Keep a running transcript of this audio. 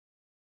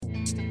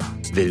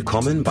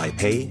Willkommen bei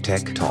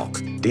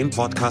PayTechTalk, dem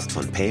Podcast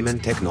von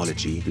Payment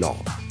Technology Law.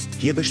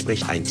 Hier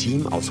bespricht ein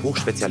Team aus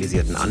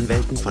hochspezialisierten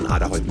Anwälten von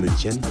Aderholt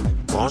München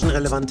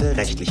branchenrelevante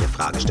rechtliche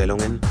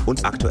Fragestellungen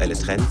und aktuelle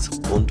Trends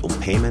rund um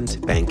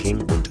Payment,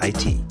 Banking und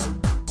IT.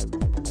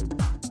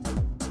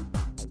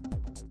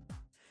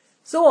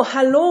 So,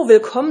 hallo,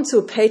 willkommen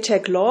zu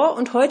PayTech Law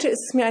und heute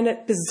ist es mir eine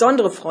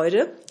besondere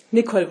Freude,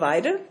 Nicole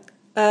Weide,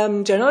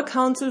 General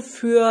Counsel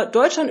für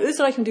Deutschland,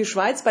 Österreich und die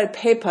Schweiz bei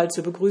PayPal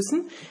zu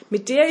begrüßen,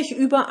 mit der ich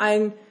über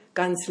ein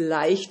ganz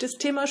leichtes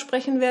Thema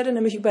sprechen werde,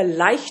 nämlich über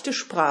leichte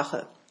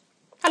Sprache.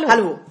 Hallo.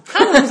 Hallo.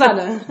 Hallo,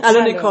 Susanne.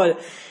 Hallo, Nicole.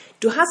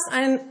 Du hast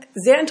ein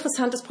sehr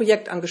interessantes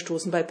Projekt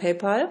angestoßen bei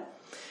PayPal.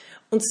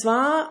 Und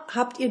zwar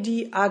habt ihr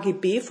die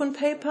AGB von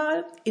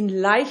PayPal in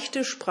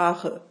leichte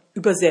Sprache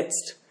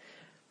übersetzt.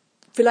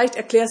 Vielleicht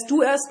erklärst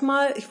du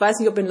erstmal, ich weiß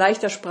nicht, ob in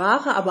leichter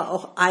Sprache, aber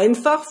auch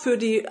einfach für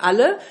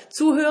alle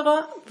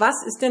Zuhörer, was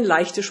ist denn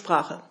leichte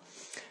Sprache?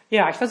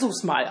 Ja, ich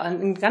versuch's mal.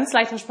 In ganz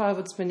leichter Sprache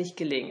wird es mir nicht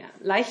gelingen.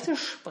 Leichte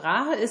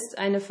Sprache ist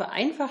eine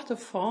vereinfachte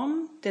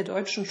Form der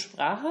deutschen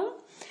Sprache,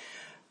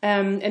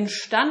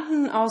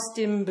 entstanden aus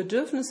dem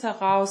Bedürfnis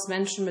heraus,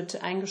 Menschen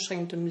mit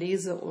eingeschränktem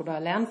Lese-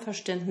 oder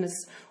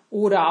Lernverständnis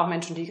oder auch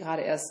Menschen, die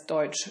gerade erst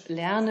Deutsch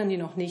lernen, die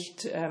noch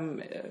nicht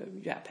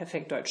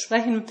perfekt Deutsch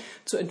sprechen,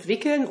 zu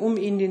entwickeln, um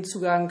ihnen den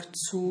Zugang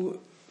zu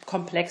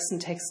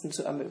komplexen Texten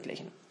zu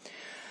ermöglichen.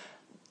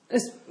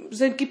 Es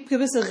gibt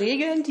gewisse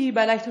Regeln, die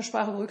bei leichter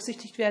Sprache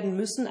berücksichtigt werden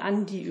müssen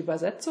an die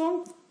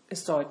Übersetzung.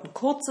 Es sollten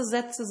kurze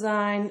Sätze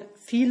sein,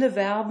 viele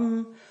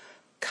Verben,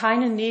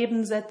 keine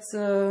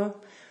Nebensätze,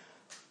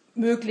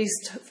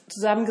 möglichst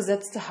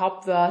zusammengesetzte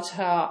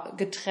Hauptwörter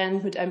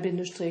getrennt mit einem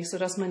Bindestrich,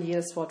 sodass man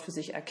jedes Wort für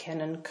sich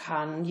erkennen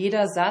kann.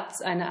 Jeder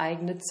Satz eine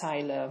eigene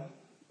Zeile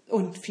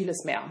und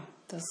vieles mehr.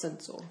 Das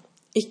sind so.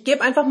 Ich gebe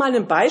einfach mal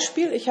ein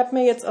Beispiel. Ich habe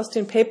mir jetzt aus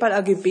den PayPal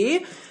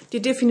AGB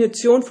die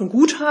Definition von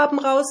Guthaben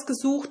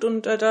rausgesucht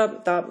und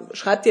da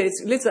schreibt ihr,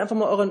 ich lese einfach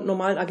mal eure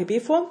normalen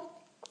AGB vor.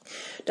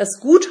 Das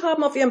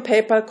Guthaben auf Ihrem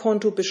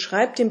PayPal-Konto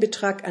beschreibt den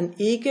Betrag an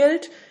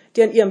E-Geld,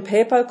 der an Ihrem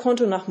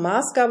PayPal-Konto nach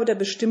Maßgabe der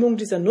Bestimmung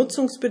dieser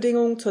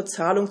Nutzungsbedingungen zur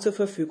Zahlung zur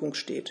Verfügung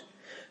steht.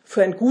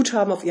 Für ein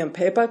Guthaben auf Ihrem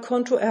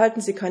PayPal-Konto erhalten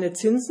Sie keine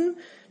Zinsen,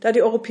 da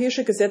die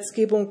europäische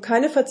Gesetzgebung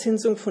keine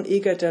Verzinsung von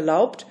E-Geld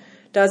erlaubt,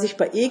 da sich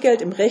bei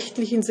E-Geld im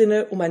rechtlichen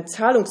Sinne um ein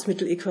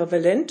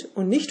Zahlungsmitteläquivalent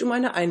und nicht um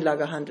eine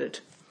Einlage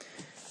handelt.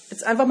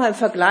 Jetzt einfach mal im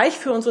Vergleich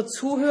für unsere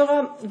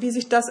Zuhörer, wie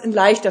sich das in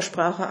leichter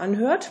Sprache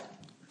anhört.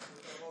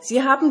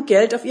 Sie haben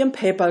Geld auf Ihrem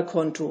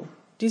PayPal-Konto.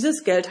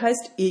 Dieses Geld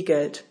heißt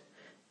E-Geld.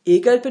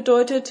 E-Geld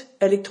bedeutet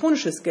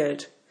elektronisches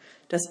Geld.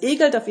 Das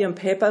E-Geld auf Ihrem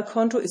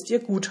PayPal-Konto ist Ihr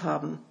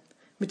Guthaben.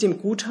 Mit dem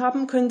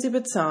Guthaben können Sie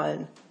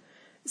bezahlen.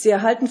 Sie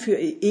erhalten für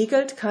Ihr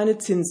E-Geld keine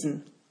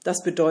Zinsen.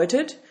 Das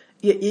bedeutet,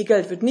 Ihr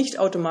E-Geld wird nicht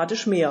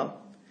automatisch mehr.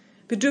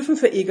 Wir dürfen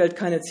für E-Geld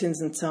keine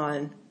Zinsen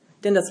zahlen.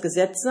 Denn das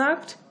Gesetz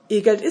sagt,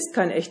 E-Geld ist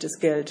kein echtes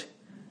Geld.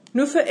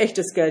 Nur für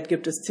echtes Geld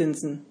gibt es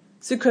Zinsen.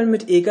 Sie können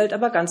mit E-Geld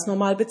aber ganz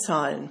normal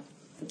bezahlen.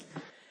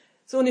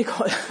 So,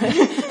 Nicole,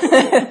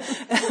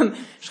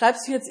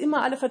 schreibst du jetzt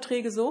immer alle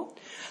Verträge so?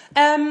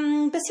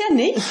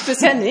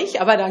 Bisher nicht,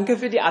 aber danke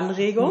für die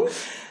Anregung.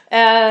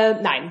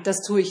 Nein,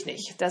 das tue ich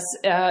nicht.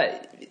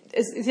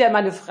 Es ist ja immer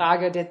eine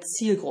Frage der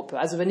Zielgruppe.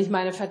 Also wenn ich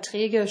meine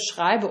Verträge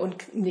schreibe und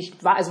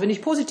wenn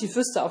ich positiv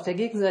wüsste, auf der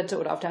Gegenseite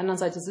oder auf der anderen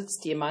Seite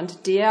sitzt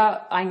jemand,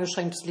 der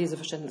eingeschränktes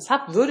Leseverständnis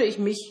hat, würde ich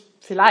mich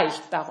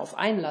vielleicht darauf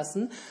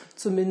einlassen,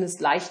 zumindest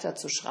leichter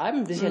zu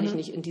schreiben. Sicherlich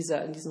nicht in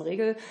diesem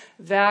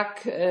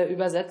Regelwerk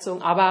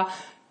Übersetzung, aber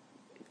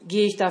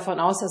gehe ich davon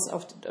aus, dass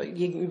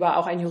gegenüber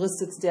auch ein Jurist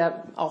sitzt,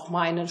 der auch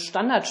meine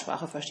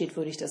Standardsprache versteht,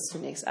 würde ich das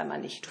zunächst einmal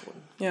nicht tun.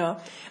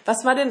 Ja.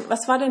 Was war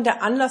denn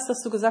der Anlass,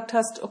 dass du gesagt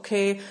hast,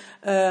 okay,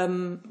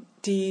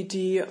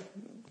 die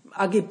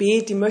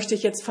AGB, die möchte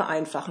ich jetzt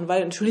vereinfachen?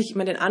 Weil natürlich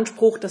immer den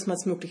Anspruch, dass man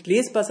es möglichst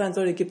lesbar sein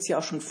soll, den gibt es ja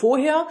auch schon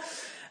vorher.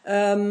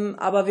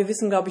 Aber wir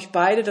wissen, glaube ich,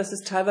 beide, dass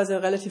es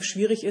teilweise relativ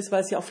schwierig ist,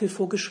 weil es ja auch viel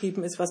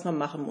vorgeschrieben ist, was man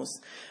machen muss.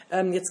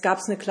 Jetzt gab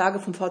es eine Klage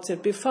vom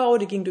VZBV,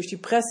 die ging durch die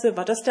Presse.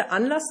 War das der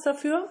Anlass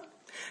dafür?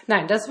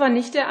 Nein, das war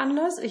nicht der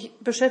Anlass. Ich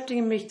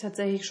beschäftige mich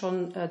tatsächlich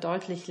schon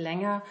deutlich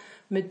länger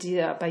mit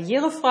der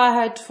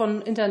Barrierefreiheit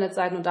von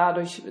Internetseiten und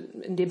dadurch,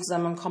 in dem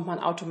Zusammenhang kommt man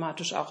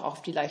automatisch auch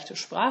auf die leichte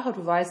Sprache.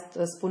 Du weißt,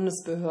 dass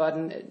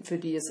Bundesbehörden, für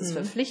die ist es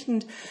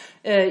verpflichtend,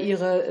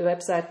 ihre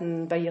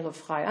Webseiten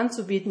barrierefrei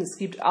anzubieten. Es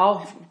gibt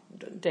auch,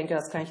 ich denke,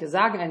 das kann ich hier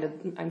sagen,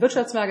 ein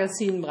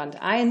Wirtschaftsmagazin,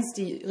 Brand 1,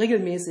 die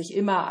regelmäßig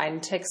immer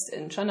einen Text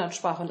in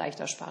Standardsprache und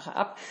leichter Sprache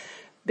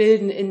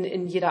abbilden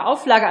in jeder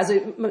Auflage. Also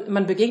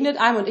man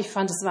begegnet einem und ich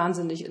fand es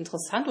wahnsinnig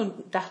interessant und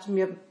dachte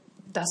mir,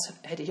 das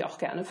hätte ich auch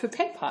gerne für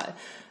PayPal.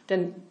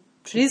 Denn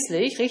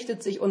schließlich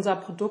richtet sich unser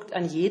Produkt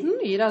an jeden.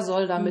 Jeder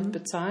soll damit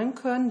bezahlen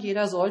können.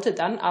 Jeder sollte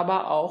dann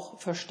aber auch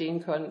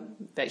verstehen können,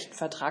 welchen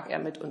Vertrag er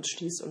mit uns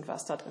schließt und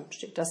was da drin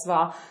steht. Das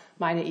war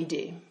meine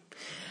Idee.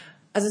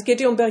 Also es geht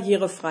hier um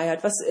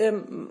Barrierefreiheit. Was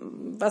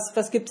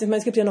gibt es? Ich meine,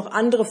 es gibt ja noch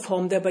andere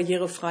Formen der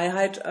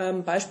Barrierefreiheit.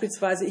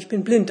 Beispielsweise, ich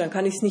bin blind, dann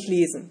kann ich es nicht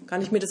lesen.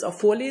 Kann ich mir das auch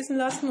vorlesen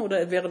lassen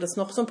oder wäre das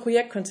noch so ein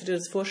Projekt? Könntest du dir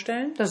das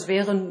vorstellen? Es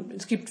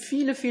gibt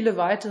viele, viele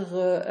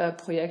weitere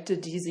Projekte,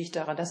 die sich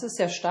daran, das ist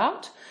der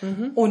Start.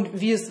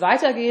 Und wie es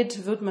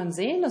weitergeht, wird man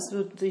sehen. Das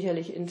wird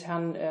sicherlich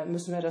intern,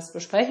 müssen wir das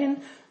besprechen.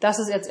 Das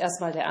ist jetzt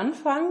erstmal der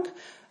Anfang.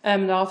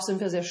 Darauf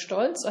sind wir sehr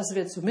stolz, dass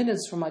wir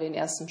zumindest schon mal den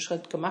ersten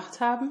Schritt gemacht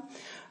haben.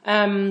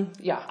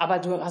 Aber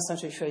du hast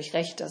natürlich völlig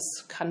recht,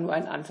 das kann nur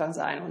ein Anfang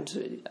sein und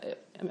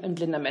ein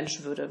blinder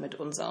Mensch würde mit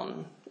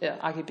unseren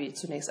AGB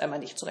zunächst einmal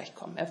nicht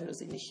zurechtkommen. Er würde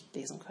sie nicht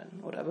lesen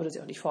können oder würde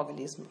sie auch nicht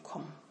vorgelesen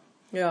bekommen.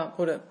 Ja,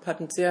 oder hat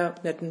einen sehr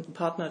netten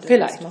Partner, der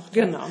vielleicht das macht.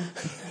 Genau.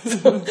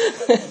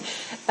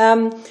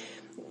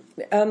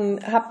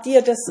 Habt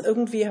ihr das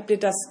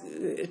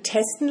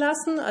testen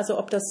lassen? Also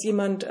ob das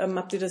jemand,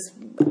 habt ihr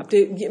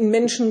einen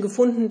Menschen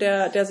gefunden,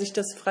 der sich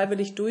das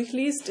freiwillig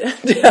durchliest,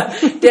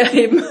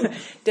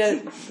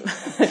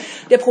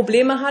 der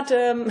Probleme hat,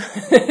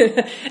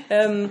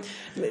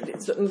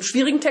 so einen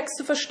schwierigen Text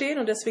zu verstehen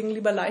und deswegen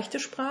lieber leichte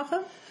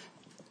Sprache?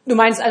 Du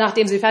meinst,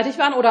 nachdem sie fertig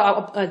waren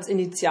oder als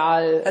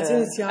Initial? Als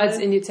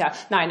Initial.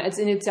 Nein, als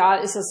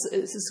Initial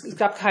es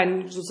gab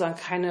keinen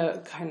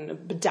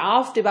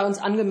Bedarf, der bei uns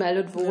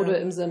angemeldet wurde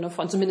im Sinne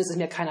von, zumindest ist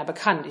mir keiner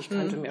bekannt. Ich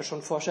könnte mir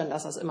schon vorstellen,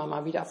 dass das immer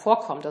mal wieder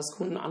vorkommt, dass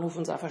Kunden anrufen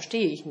und sagen,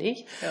 verstehe ich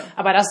nicht. Ja.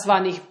 Aber das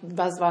war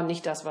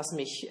nicht das, was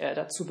mich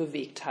dazu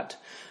bewegt hat.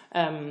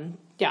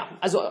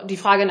 Also die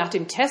Frage nach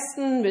dem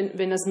Testen,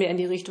 wenn es mehr in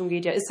die Richtung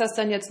geht, ja, ist das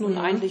dann jetzt nun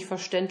eigentlich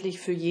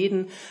verständlich für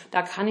jeden?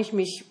 Da kann ich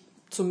mich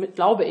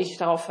glaube ich,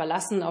 darauf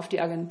verlassen, auf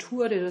die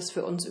Agentur, die das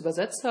für uns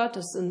übersetzt hat.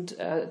 Das sind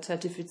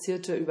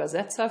zertifizierte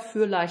Übersetzer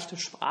für leichte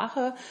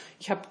Sprache.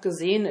 Ich habe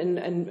gesehen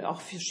in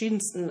auch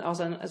verschiedensten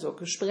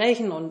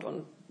Gesprächen und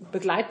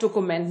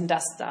Begleitdokumenten,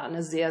 dass da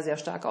eine sehr, sehr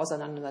starke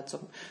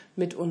Auseinandersetzung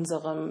mit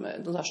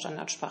unserer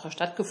Standardsprache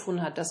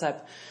stattgefunden hat.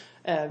 Deshalb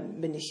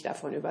bin ich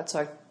davon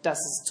überzeugt, dass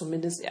es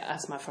zumindest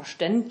erstmal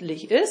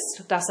verständlich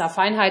ist, dass da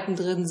Feinheiten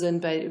drin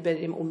sind über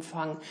dem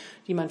Umfang,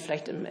 die man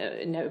vielleicht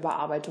in der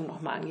Überarbeitung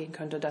nochmal angehen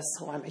könnte. Das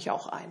räume ich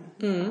auch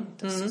ein.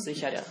 Das ist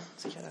sicher der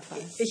Fall.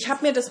 Ich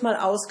habe mir das mal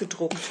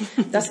ausgedruckt.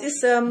 Das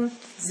ist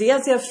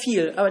sehr, sehr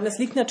viel. Aber das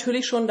liegt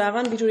natürlich schon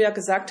daran, wie du ja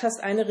gesagt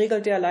hast, eine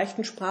Regel der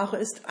leichten Sprache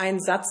ist ein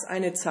Satz,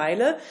 eine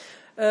Zeile.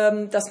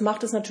 Das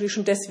macht es natürlich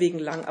schon deswegen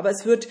lang. Aber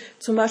es wird,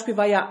 zum Beispiel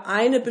war ja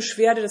eine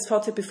Beschwerde des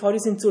VZBV, die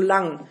sind so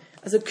lang.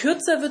 Also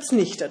kürzer wird's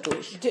nicht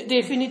dadurch.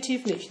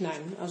 Definitiv nicht, nein.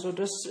 Also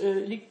das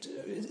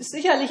ist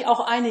sicherlich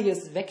auch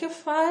einiges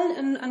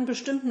weggefallen an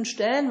bestimmten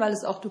Stellen, weil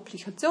es auch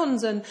Duplikationen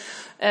sind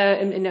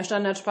in der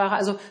Standardsprache.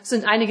 Also es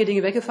sind einige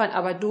Dinge weggefallen,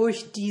 aber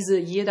durch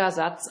jeder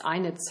Satz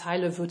eine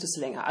Zeile wird es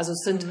länger. Also es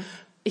sind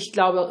ich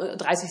glaube,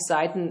 30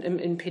 Seiten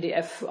im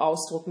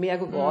PDF-Ausdruck mehr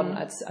geworden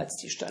als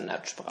die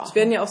Standardsprache. Es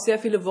werden ja auch sehr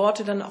viele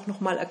Worte dann auch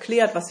nochmal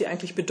erklärt, was sie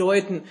eigentlich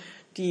bedeuten,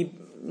 die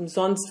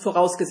sonst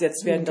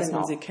vorausgesetzt werden, dass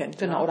man sie kennt.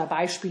 Genau, ja. Oder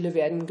Beispiele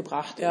werden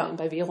gebracht. Ja.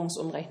 Bei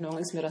Währungsumrechnungen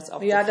ist mir das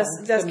auch Ja, das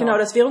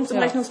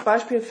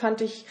Währungsumrechnungsbeispiel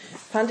fand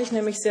ich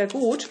nämlich sehr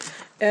gut.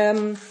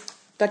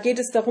 Da geht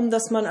es darum,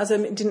 dass man, also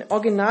in den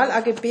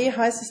Original-AGB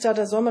heißt es da,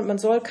 man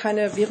soll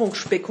keine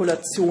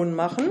Währungsspekulation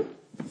machen.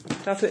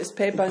 Dafür ist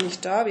PayPal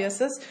nicht da. Wie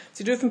heißt das?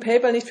 Sie dürfen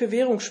PayPal nicht für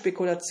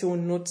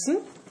Währungsspekulationen nutzen,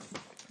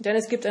 denn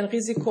es gibt ein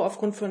Risiko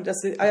aufgrund von,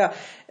 es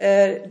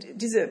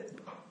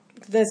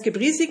gibt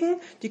Risiken,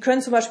 die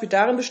können zum Beispiel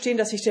darin bestehen,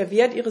 dass sich der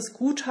Wert Ihres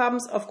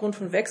Guthabens aufgrund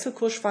von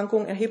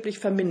Wechselkursschwankungen erheblich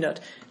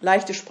vermindert.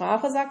 Leichte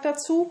Sprache sagt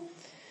dazu,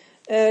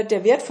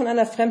 der Wert von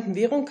einer fremden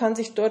Währung kann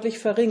sich deutlich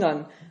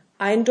verringern.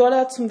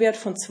 $1 zum Wert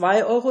von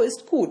 2 Euro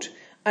ist gut.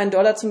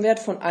 $1 zum Wert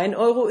von 1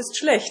 Euro ist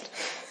schlecht.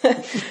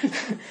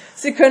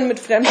 Sie können mit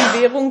fremden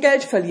Währungen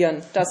Geld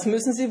verlieren. Das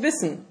müssen Sie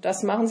wissen.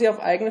 Das machen Sie auf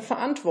eigene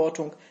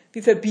Verantwortung.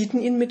 Wir verbieten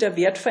Ihnen mit der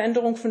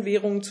Wertveränderung von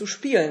Währungen zu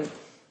spielen.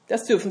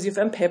 Das dürfen Sie auf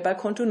einem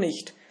PayPal-Konto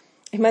nicht.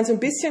 Ich meine, so ein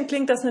bisschen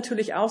klingt das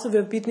natürlich auch so,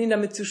 wir bieten Ihnen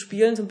damit zu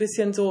spielen, so ein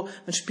bisschen so,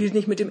 man spielt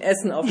nicht mit dem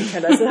Essen auf dem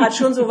Teller. Also hat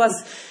schon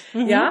sowas,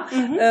 ja.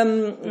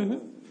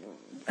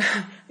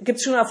 Gibt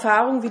es schon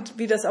Erfahrung,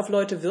 wie das auf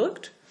Leute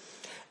wirkt?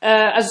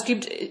 Also es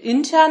gibt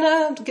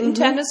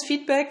internes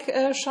Feedback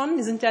schon.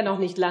 Die sind ja noch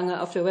nicht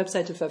lange auf der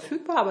Webseite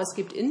verfügbar, aber es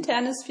gibt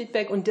internes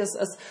Feedback und das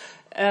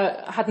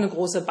hat eine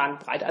große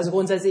Bandbreite. Also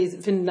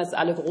grundsätzlich finden das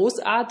alle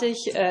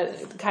großartig,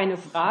 keine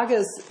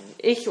Frage.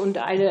 Ich und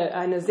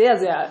eine sehr,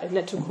 sehr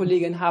nette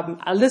Kollegin haben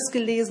alles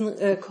gelesen,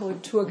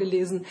 Korrektur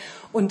gelesen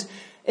und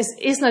es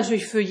ist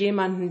natürlich für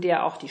jemanden,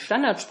 der auch die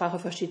Standardsprache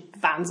versteht,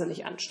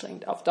 wahnsinnig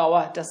anstrengend, auf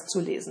Dauer das zu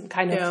lesen.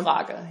 Keine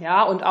Frage.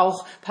 Ja, und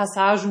auch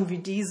Passagen wie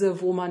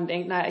diese, wo man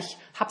denkt, ich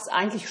habe es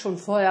eigentlich schon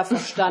vorher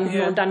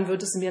verstanden und dann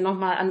wird es mir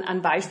nochmal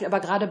an Beispielen. Aber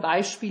gerade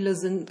Beispiele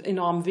sind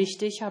enorm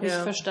wichtig, habe ich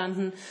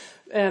verstanden,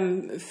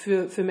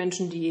 für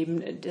Menschen, die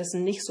eben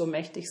dessen nicht so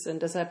mächtig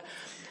sind. Deshalb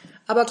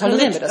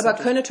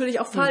können natürlich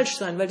auch falsch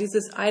sein, weil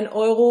dieses 1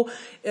 Euro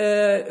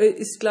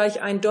ist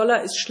gleich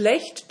 $1 ist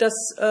schlecht. Das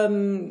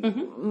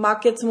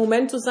mag jetzt im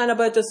Moment so sein,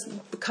 aber das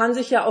kann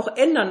sich ja auch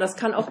ändern. Das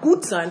kann auch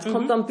gut sein. Es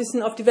kommt auch ein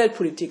bisschen auf die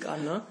Weltpolitik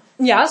an, ne?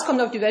 Ja, es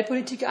kommt auf die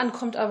Weltpolitik an,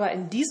 kommt aber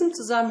in diesem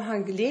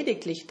Zusammenhang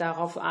lediglich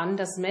darauf an,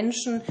 dass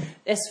Menschen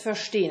es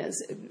verstehen.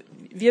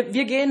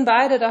 Wir gehen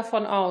beide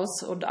davon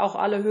aus und auch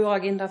alle Hörer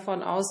gehen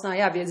davon aus,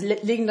 wir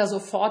legen da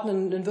sofort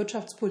einen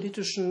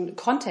wirtschaftspolitischen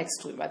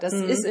Kontext drüber. Das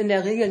ist in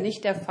der Regel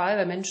nicht der Fall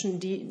bei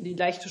Menschen, die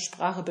leichte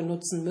Sprache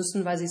benutzen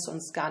müssen, weil sie es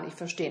sonst gar nicht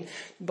verstehen.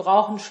 Die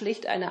brauchen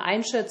schlicht eine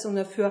Einschätzung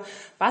dafür,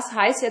 was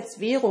heißt jetzt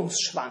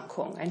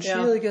Währungsschwankung? Ein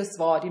schwieriges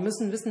Wort. Die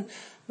müssen wissen,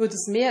 wird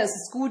es mehr, ist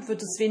es gut,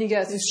 wird es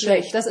weniger, ist es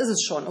schlecht. Das ist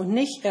es schon. Und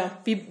nicht,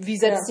 wie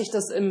setzt sich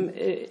das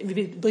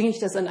wie bringe ich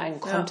das in einen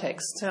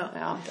Kontext?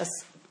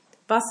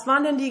 Was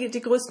waren denn die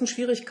größten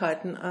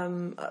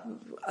Schwierigkeiten?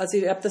 Also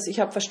ich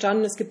habe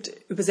verstanden, es gibt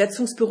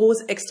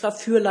Übersetzungsbüros extra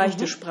für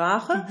leichte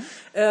Sprache.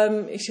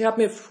 Ich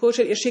habe mir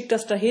vorgestellt, ihr schickt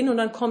das dahin und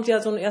dann kommt ja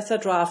so ein erster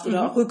Draft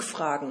oder auch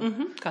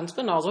Rückfragen. Ganz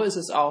genau, so ist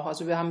es auch.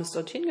 Also wir haben es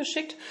dorthin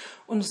geschickt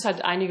und es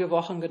hat einige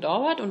Wochen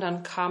gedauert und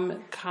dann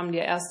kam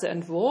der erste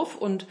Entwurf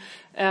und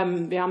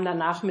wir haben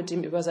danach mit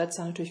dem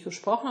Übersetzer natürlich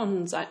gesprochen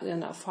und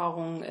seine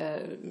Erfahrungen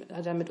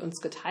hat er mit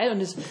uns geteilt.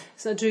 Und es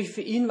ist natürlich,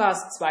 für ihn war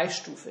es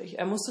zweistufig.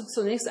 Er musste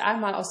zunächst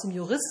einmal aus dem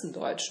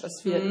Juristendeutsch,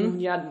 was wir nun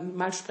ja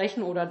mal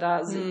sprechen oder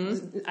da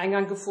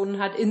Eingang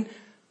gefunden hat, in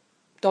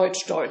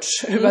Deutsch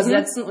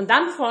übersetzen und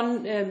dann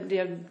von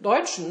der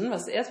Deutschen,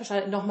 was er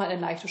wahrscheinlich nochmal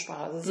in leichte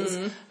Sprache. Also es ist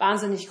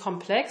wahnsinnig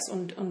komplex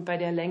und bei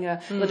der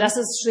Länge. Also das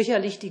ist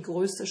sicherlich die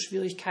größte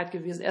Schwierigkeit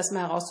gewesen,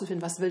 erstmal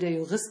herauszufinden, was will der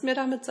Jurist mir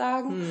damit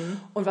sagen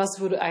und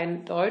was würde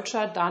ein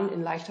Deutscher dann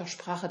in leichter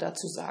Sprache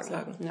dazu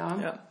sagen.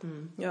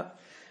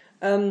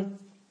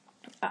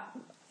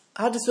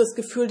 Hattest du das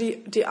Gefühl,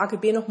 die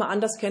AGB nochmal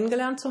anders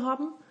kennengelernt zu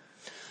haben?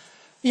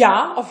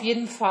 Ja, auf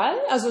jeden Fall.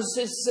 Also es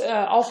ist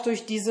auch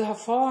durch diese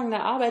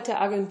hervorragende Arbeit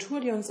der Agentur,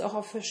 die uns auch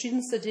auf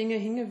verschiedenste Dinge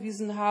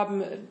hingewiesen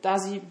haben, da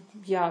sie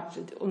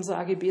unsere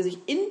AGB sich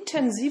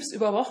intensivst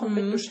über Wochen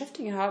mit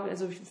beschäftigen haben.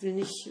 Also ich will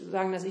nicht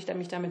sagen, dass ich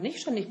mich damit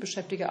nicht ständig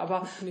beschäftige,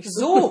 aber nicht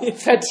so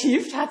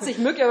vertieft hat sich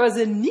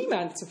möglicherweise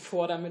niemand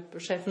zuvor damit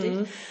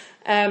beschäftigt.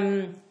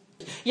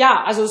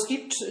 Also es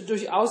gibt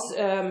durchaus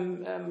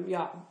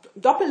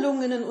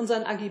Doppelungen in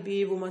unseren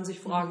AGB, wo man sich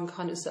fragen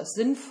kann, ist das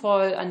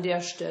sinnvoll an der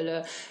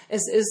Stelle?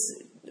 Es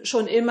ist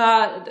schon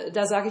immer,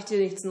 da sage ich dir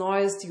nichts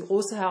Neues, die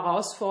große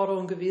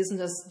Herausforderung gewesen,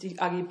 dass die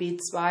AGB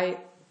 2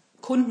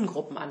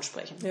 Kundengruppen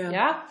ansprechen.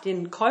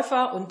 Den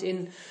Käufer und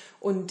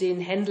den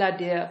Händler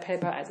der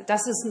Paper. Also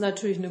das ist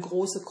natürlich eine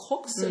große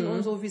Krux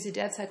in so, wie sie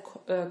derzeit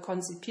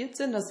konzipiert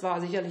sind. Das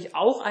war sicherlich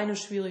auch eine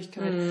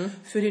Schwierigkeit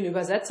für den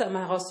Übersetzer,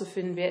 immer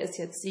herauszufinden, wer ist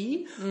jetzt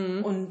sie.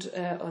 Und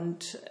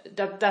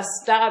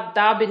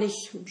da bin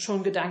ich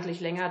schon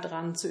gedanklich länger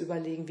dran zu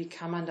überlegen, wie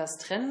kann man das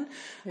trennen.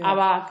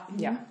 Aber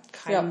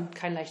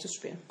kein leichtes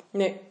Spiel.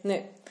 Nee.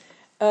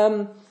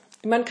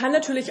 Man kann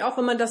natürlich auch,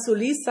 wenn man das so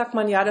liest, sagt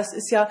man,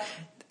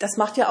 das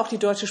macht ja auch die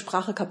deutsche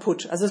Sprache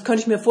kaputt. Also das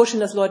könnte ich mir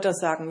vorstellen, dass Leute das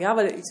sagen,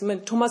 weil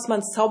Thomas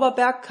Manns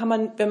Zauberberg kann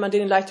man, wenn man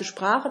den in leichte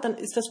Sprache, dann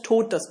ist das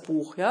tot, das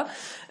Buch,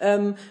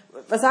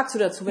 Was sagst du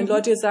dazu, wenn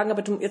Leute jetzt sagen,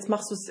 aber jetzt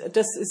machst du es,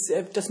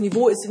 das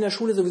Niveau ist in der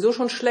Schule sowieso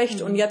schon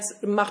schlecht und jetzt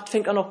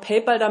fängt auch noch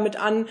PayPal damit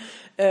an,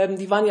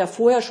 die waren ja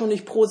vorher schon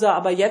nicht Prosa,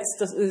 aber jetzt,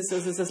 das ist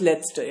das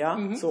Letzte,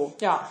 so.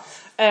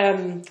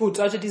 Gut,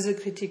 sollte diese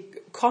Kritik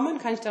kommen,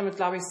 kann ich damit,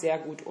 glaube ich, sehr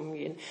gut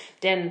umgehen.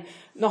 Denn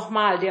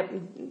nochmal,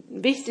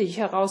 wichtig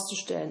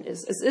herauszustellen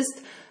ist, es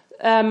ist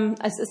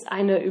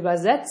eine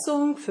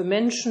Übersetzung für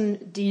Menschen,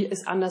 die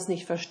es anders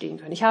nicht verstehen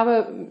können. Ich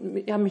habe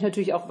mich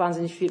natürlich auch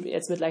wahnsinnig viel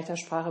jetzt mit leichter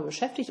Sprache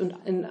beschäftigt und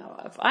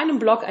auf einem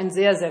Blog ein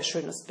sehr, sehr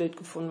schönes Bild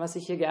gefunden, was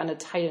ich hier gerne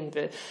teilen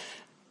will.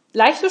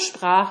 Leichte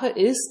Sprache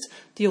ist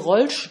die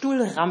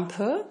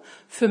Rollstuhlrampe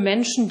für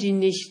Menschen, die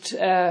nicht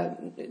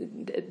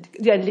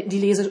die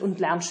Lese- und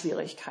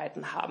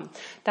Lernschwierigkeiten haben.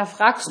 Da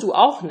fragst du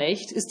auch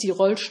nicht, ist die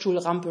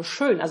Rollstuhlrampe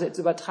schön? Also jetzt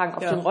übertragen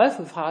auf den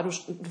Rollstuhlfahrer.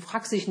 Du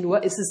fragst dich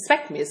nur, ist es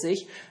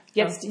zweckmäßig,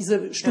 jetzt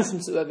diese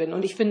Stufen zu überwinden?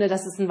 Und ich finde,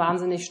 das ist ein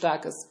wahnsinnig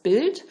starkes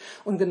Bild.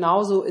 Und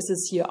genauso ist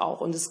es hier auch.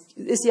 Und es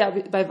ist ja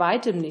bei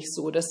weitem nicht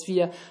so, dass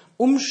wir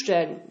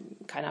umstellen.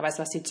 Keiner weiß,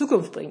 was die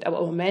Zukunft bringt. Aber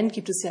im Moment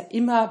gibt es ja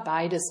immer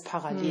beides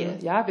parallel.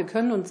 Wir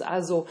können uns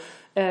also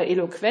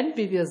eloquent,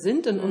 wie wir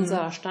sind, in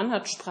unserer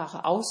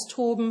Standardsprache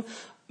austoben,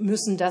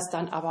 müssen das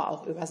dann aber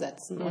auch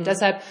übersetzen. Und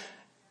deshalb,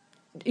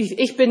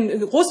 ich bin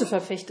große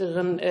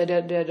Verfechterin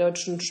der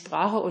deutschen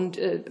Sprache und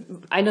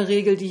eine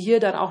Regel, die hier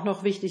dann auch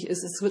noch wichtig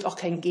ist, es wird auch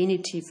kein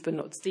Genitiv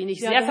benutzt, den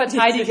ich sehr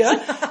verteidige.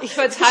 Ich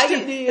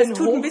verteidige es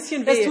tut ein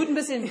bisschen weh. Es tut ein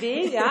bisschen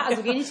weh,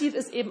 Also Genitiv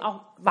ist eben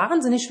auch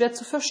wahnsinnig schwer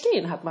zu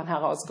verstehen, hat man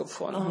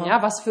herausgefunden.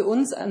 Was für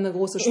uns eine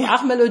große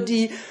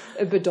Sprachmelodie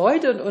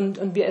bedeutet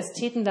und wir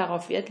Ästheten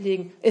darauf Wert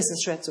legen, ist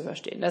es schwer zu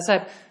verstehen.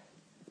 Deshalb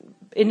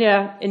in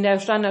der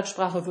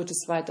Standardsprache wird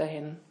es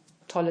weiterhin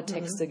tolle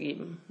Texte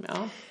geben.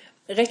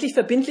 Rechtlich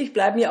verbindlich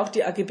bleiben ja auch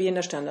die AGB in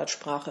der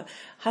Standardsprache.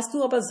 Hast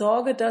du aber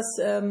Sorge, dass,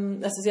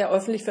 das ist ja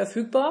öffentlich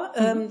verfügbar,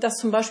 dass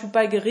zum Beispiel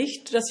bei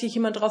Gericht, dass sich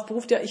jemand darauf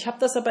beruft, ja, ich habe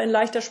das aber in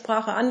leichter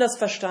Sprache anders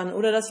verstanden,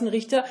 oder dass ein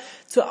Richter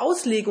zur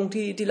Auslegung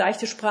die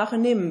leichte Sprache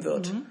nehmen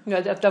wird?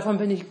 Ja, davon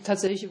bin ich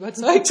tatsächlich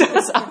überzeugt,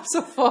 dass ab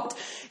sofort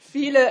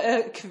viele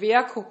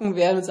quer gucken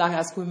werden und sagen,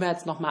 das gucken wir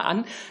jetzt nochmal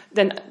an.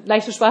 Denn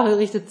leichte Sprache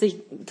richtet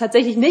sich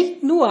tatsächlich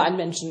nicht nur an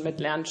Menschen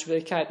mit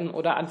Lernschwierigkeiten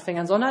oder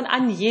Anfängern, sondern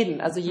an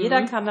jeden. Also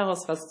jeder kann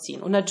daraus was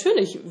ziehen. Und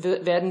natürlich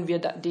werden wir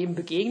dem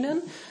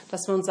begegnen,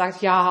 dass man uns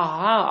sagt, ja,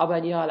 aber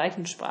in ihrer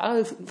leichten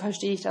Sprache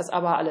verstehe ich das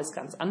aber alles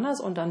ganz anders.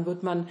 Und dann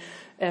wird man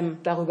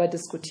darüber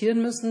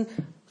diskutieren müssen.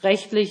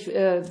 Rechtlich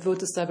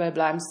wird es dabei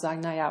bleiben zu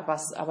sagen, naja,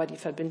 was aber die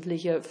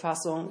verbindliche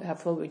Fassung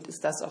hervorgeht,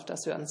 ist das, auf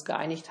das wir uns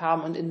geeinigt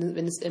haben. Und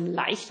wenn es im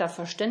leichter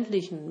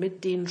Verständlichen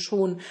mit den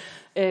schon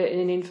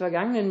in den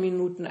vergangenen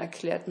Minuten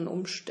erklärten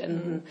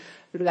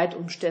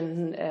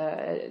Leitumständen,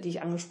 die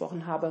ich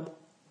angesprochen habe,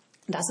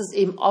 dass es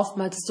eben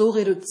oftmals so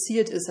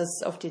reduziert ist, dass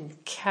es auf den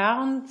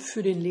Kern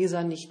für den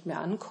Leser nicht mehr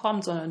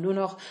ankommt, sondern nur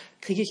noch,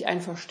 kriege ich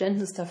ein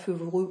Verständnis dafür,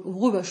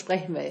 worüber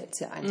sprechen wir jetzt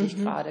hier eigentlich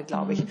gerade,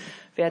 glaube ich,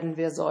 werden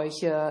wir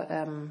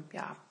solche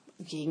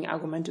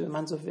Gegenargumente, wenn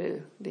man so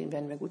will, denen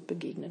werden wir gut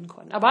begegnen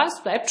können. Aber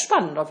es bleibt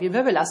spannend auf jeden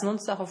Fall. Wir lassen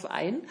uns darauf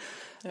ein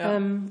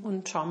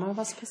und schauen mal,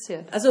 was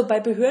passiert. Also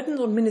bei Behörden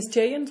und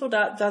Ministerien, so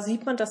da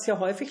sieht man das ja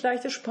häufig,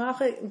 leichte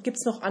Sprache. Gibt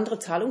es noch andere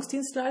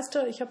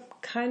Zahlungsdienstleister? Ich habe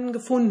keinen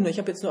gefunden. Ich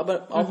habe jetzt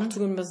aber auch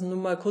zumindest nur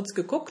mal kurz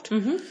geguckt.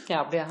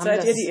 Ja, wir haben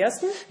Seid ihr die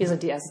Ersten? Wir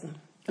sind die Ersten.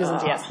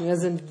 Wir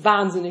sind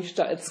wahnsinnig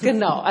stolz.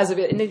 Genau. Also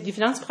die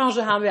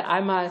Finanzbranche haben wir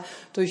einmal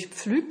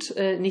durchpflügt,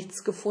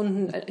 nichts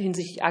gefunden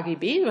hinsichtlich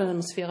AGB. Man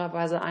muss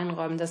fairerweise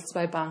einräumen, dass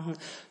 2 Banken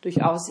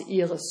durchaus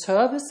ihre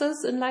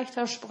Services in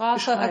leichter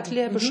Sprache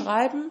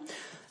beschreiben.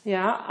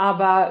 Ja,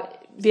 aber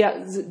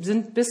wir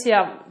sind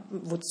bisher,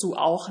 wozu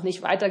auch,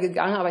 nicht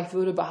weitergegangen, aber ich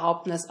würde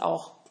behaupten, es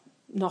auch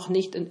noch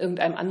nicht in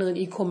irgendeinem anderen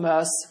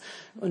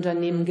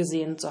E-Commerce-Unternehmen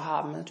gesehen zu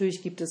haben.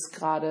 Natürlich gibt es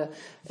gerade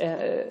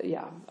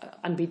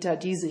Anbieter,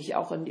 die sich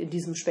auch in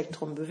diesem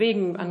Spektrum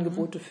bewegen,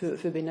 Angebote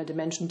für behinderte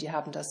Menschen, die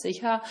haben das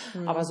sicher.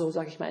 Aber so,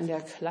 sage ich mal, in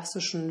der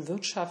klassischen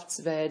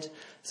Wirtschaftswelt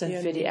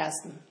sind wir die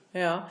Ersten.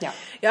 Ja,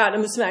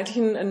 dann müssen wir eigentlich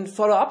ein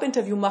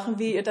Follow-up-Interview machen,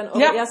 wie ihr dann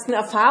eure ersten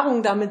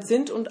Erfahrungen damit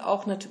sind und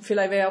auch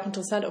vielleicht wäre ja auch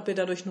interessant, ob ihr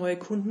dadurch neue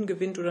Kunden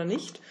gewinnt oder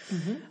nicht.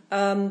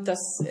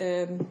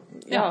 Sehr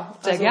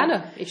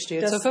gerne. Ich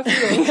stehe zur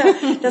Verfügung.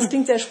 Das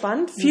klingt sehr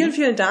spannend. Vielen,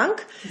 vielen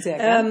Dank. Sehr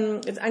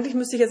gerne. Eigentlich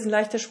müsste ich jetzt in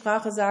leichter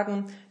Sprache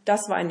sagen,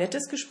 das war ein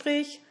nettes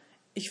Gespräch.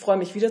 Ich freue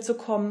mich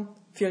wiederzukommen.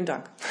 Vielen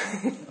Dank.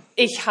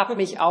 Ich habe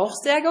mich auch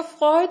sehr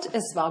gefreut.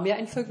 Es war mir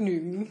ein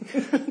Vergnügen.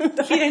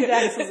 Vielen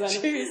Dank, Susanne.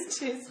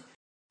 Tschüss.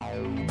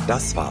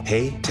 Das war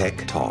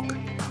PayTechTalk,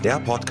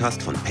 der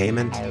Podcast von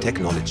Payment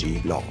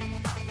Technology Law.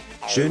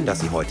 Schön,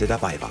 dass Sie heute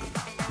dabei waren.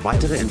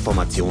 Weitere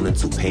Informationen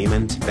zu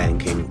Payment,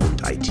 Banking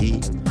und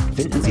IT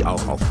finden Sie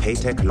auch auf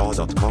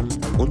paytechlaw.com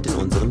und in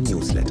unserem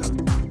Newsletter.